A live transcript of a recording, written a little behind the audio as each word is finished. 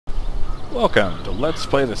Welcome to Let's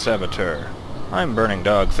Play the Saboteur. I'm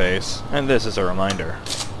BurningDogFace, and this is a reminder.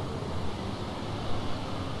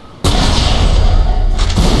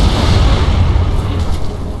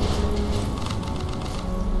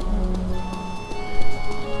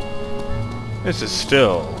 This is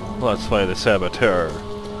still Let's Play the Saboteur,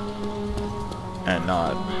 and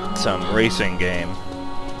not some racing game.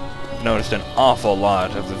 I've noticed an awful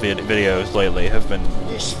lot of the videos lately have been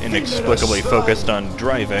inexplicably focused on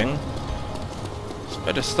driving.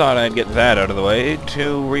 I just thought I'd get that out of the way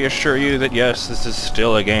to reassure you that yes, this is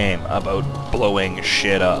still a game about blowing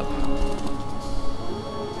shit up.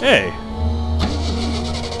 Hey!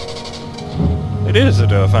 It is a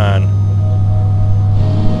Dauphin.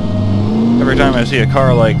 Every time I see a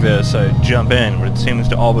car like this, I jump in, but it seems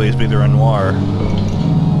to always be the Renoir.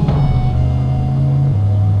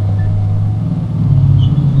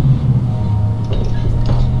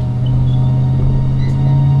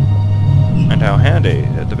 How handy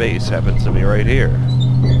that the base happens to be right here.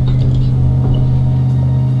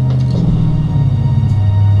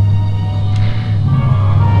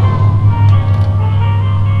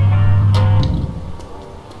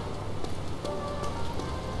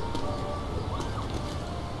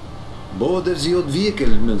 Borders your vehicle,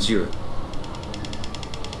 monsieur.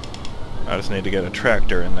 I just need to get a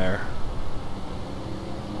tractor in there.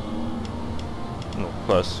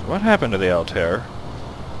 Plus, what happened to the Altair?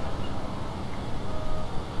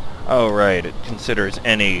 Oh right, it considers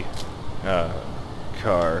any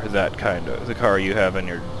car, that kind of, the car you have in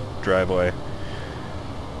your driveway.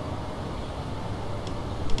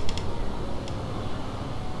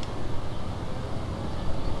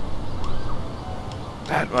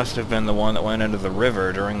 That must have been the one that went into the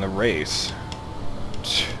river during the race.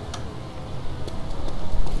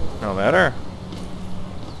 No matter.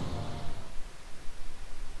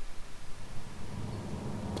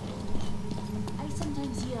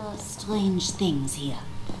 Strange things here.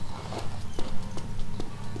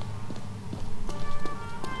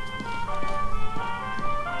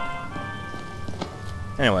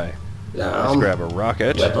 Anyway, let's grab a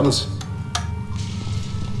rocket. Weapons.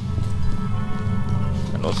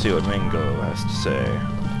 And we'll see what Mingo has to say.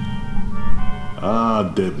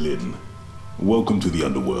 Ah, Devlin. Welcome to the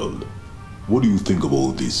underworld. What do you think of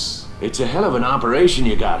all this? It's a hell of an operation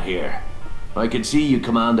you got here. I can see you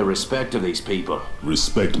command the respect of these people.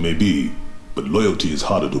 Respect may be, but loyalty is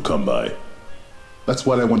harder to come by. That's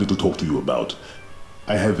what I wanted to talk to you about.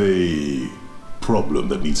 I have a problem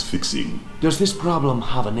that needs fixing. Does this problem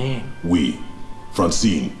have a name? Oui.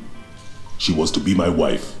 Francine. She was to be my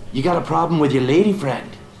wife. You got a problem with your lady friend?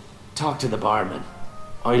 Talk to the barman.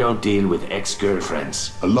 I don't deal with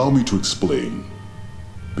ex-girlfriends. Allow me to explain.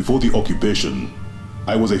 Before the occupation,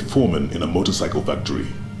 I was a foreman in a motorcycle factory.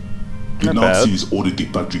 The Nazis ordered the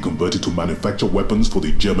factory converted to manufacture weapons for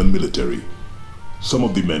the German military. Some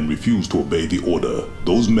of the men refused to obey the order.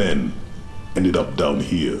 Those men ended up down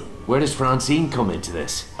here. Where does Francine come into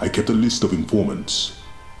this? I kept a list of informants,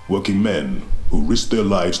 working men who risked their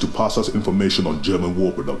lives to pass us information on German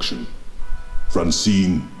war production.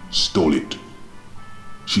 Francine stole it.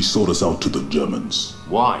 She sold us out to the Germans.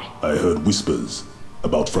 Why? I heard whispers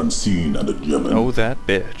about Francine and a German. Oh, that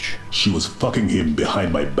bitch. She was fucking him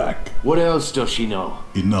behind my back. What else does she know?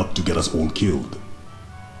 Enough to get us all killed.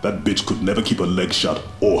 That bitch could never keep her legs shut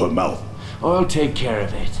or her mouth. I'll take care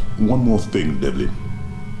of it. One more thing, Devlin.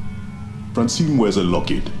 Francine wears a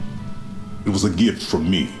locket. It was a gift from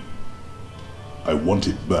me. I want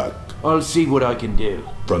it back. I'll see what I can do.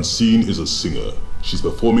 Francine is a singer. She's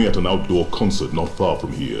performing at an outdoor concert not far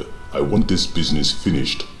from here. I want this business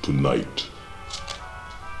finished tonight.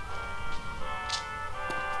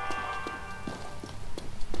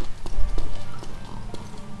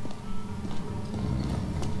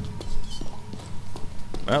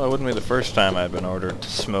 Well, it wouldn't be the first time I've been ordered to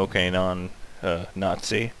smoke a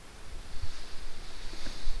non-Nazi.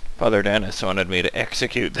 Father Dennis wanted me to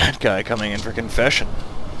execute that guy coming in for confession.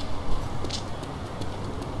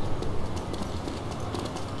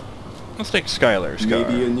 Let's take Skylar's car.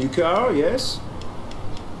 Maybe a new car, yes?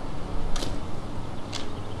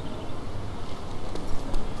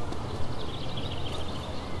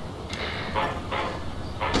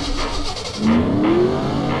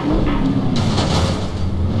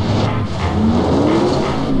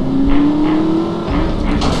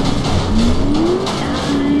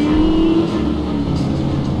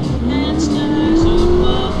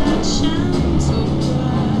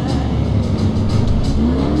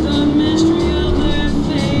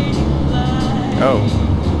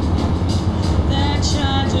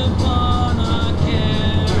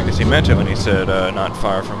 I guess he meant it when he said, not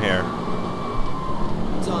far from here.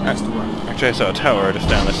 Actually, I saw a tower just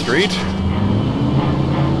down the street.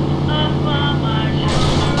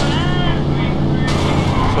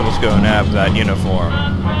 So let's go nab that uniform.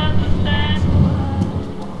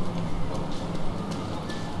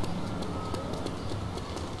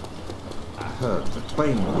 I heard the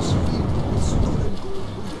plane was filled with stolen goods.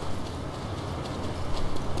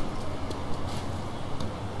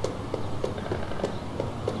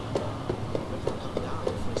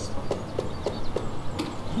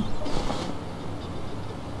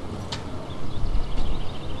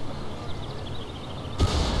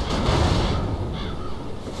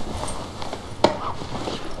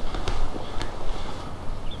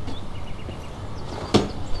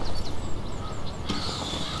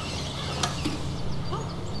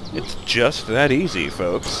 It's just that easy,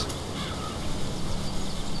 folks.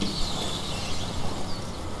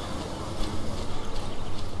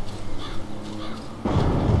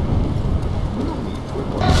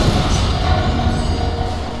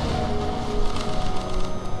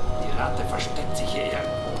 Die Ratte versteckt sich hier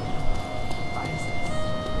irgendwo. Weiß es.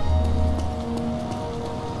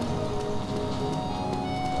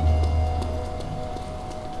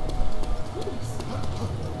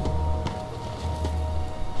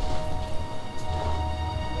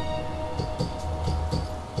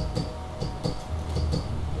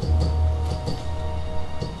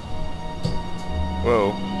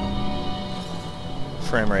 Whoa.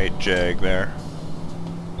 Frame rate jag there.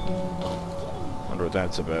 Wonder what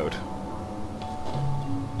that's about.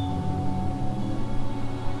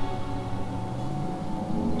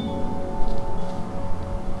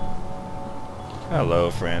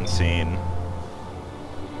 Hello, Francine.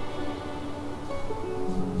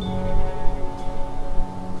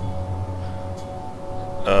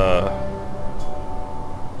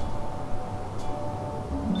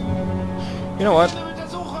 You know what?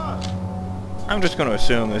 I'm just going to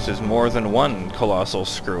assume this is more than one colossal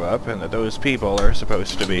screw-up, and that those people are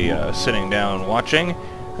supposed to be sitting down watching,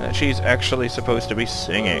 and that she's actually supposed to be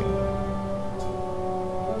singing.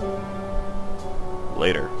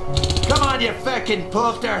 Later. Come on, you fucking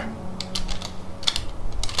poofter!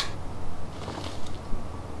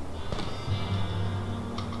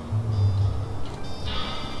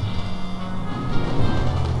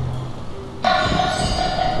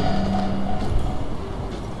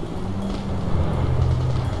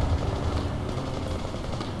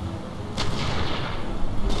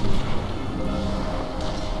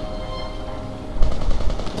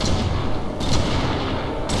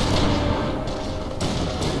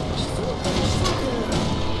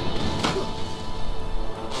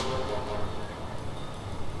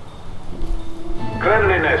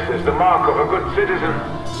 Cleanliness is the mark of a good citizen.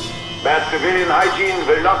 Bad civilian hygiene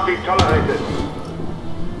will not be tolerated.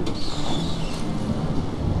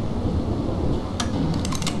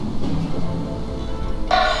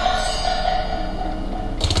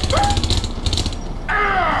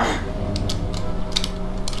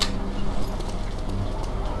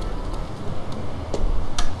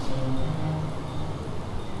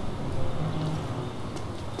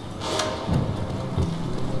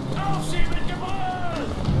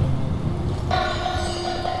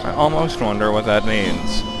 I almost wonder what that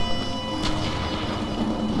means.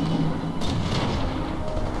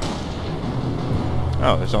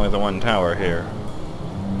 Oh, there's only the one tower here.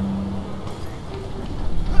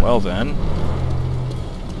 Well then.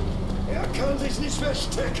 Kann sich nicht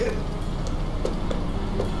verstecken.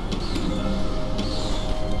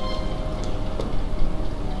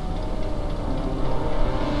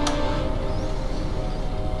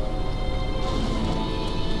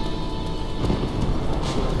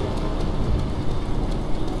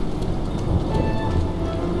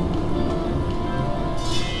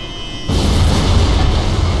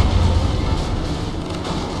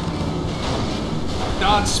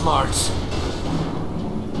 Not smarts.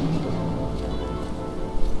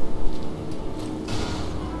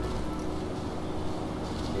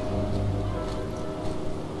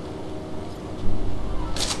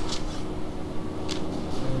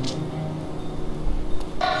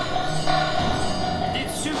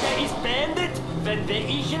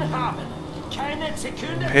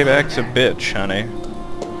 Payback's a bitch, honey.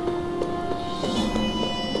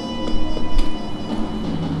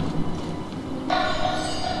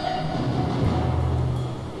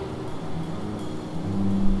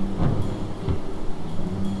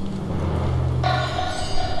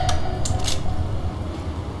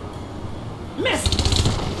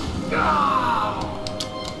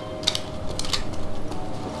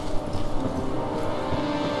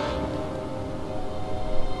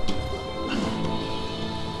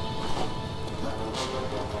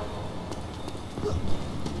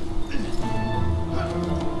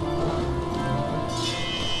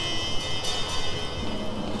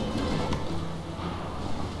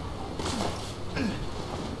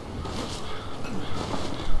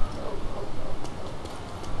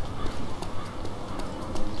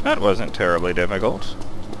 That wasn't terribly difficult.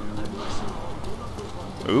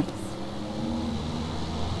 Oop.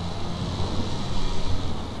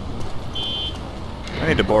 I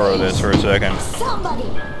need to borrow this for a second. Somebody!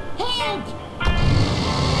 Help!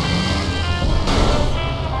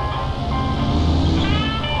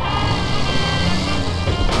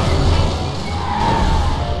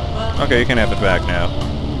 Okay, you can have it back now.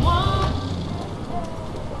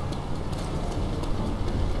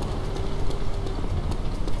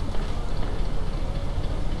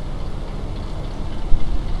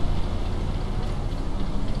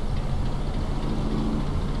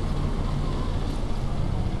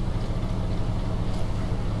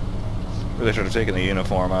 Really should have taken the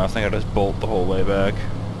uniform off. I think I just bolt the whole way back.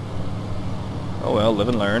 Oh well, live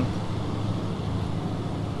and learn.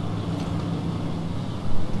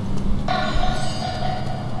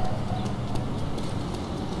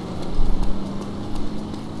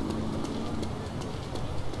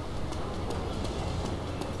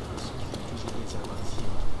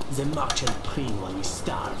 The merchant prix while we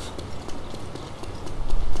starve.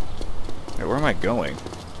 Hey, where am I going?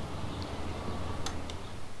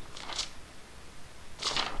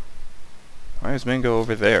 Why is Mingo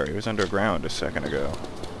over there? He was underground a second ago.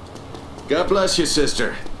 God bless you,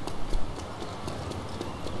 sister.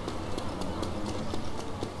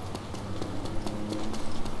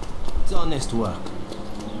 It's honest work.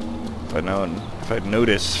 If I'd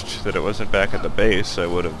noticed that it wasn't back at the base, I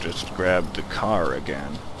would have just grabbed the car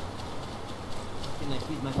again. Can I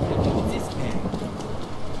feed my family with this pen?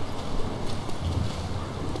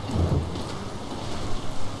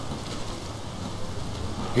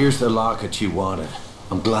 Here's the locket you wanted.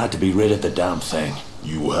 I'm glad to be rid of the damn thing.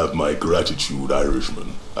 You have my gratitude,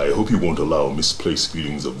 Irishman. I hope you won't allow misplaced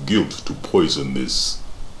feelings of guilt to poison this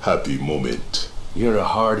happy moment. You're a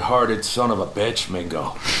hard-hearted son of a bitch,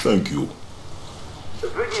 Mingo. Thank you.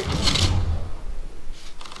 Veuillez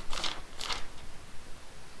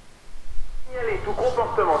signaler tout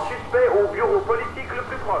comportement suspect au bureau politique le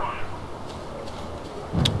plus proche.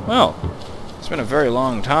 Well, it's been a very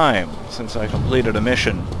long time since I completed a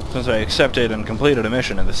mission. Since I accepted and completed a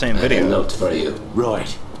mission in the same video. Note for you.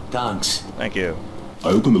 Right. Thanks. Thank you. I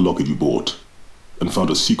opened the locket you bought and found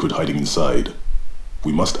a secret hiding inside.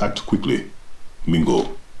 We must act quickly.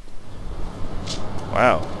 Mingo.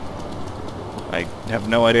 Wow. I have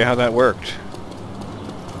no idea how that worked.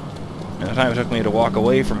 And the time it took me to walk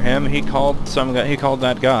away from him, he called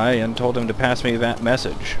that guy and told him to pass me that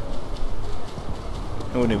message.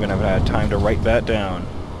 I wouldn't even have had time to write that down.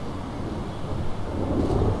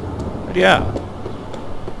 But yeah.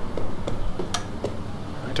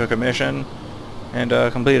 I took a mission and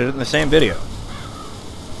completed it in the same video.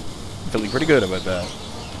 I'm feeling pretty good about that.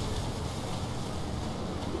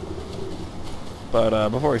 But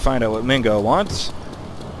before we find out what Mingo wants,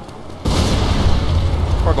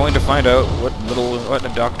 we're going to find out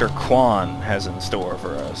what Dr. Quan has in store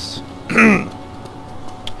for us.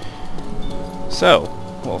 So,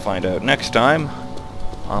 we'll find out next time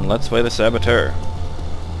on Let's Play the Saboteur.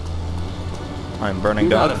 I'm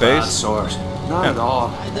BurningDogFace, Not at all.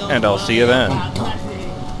 and I'll see you then.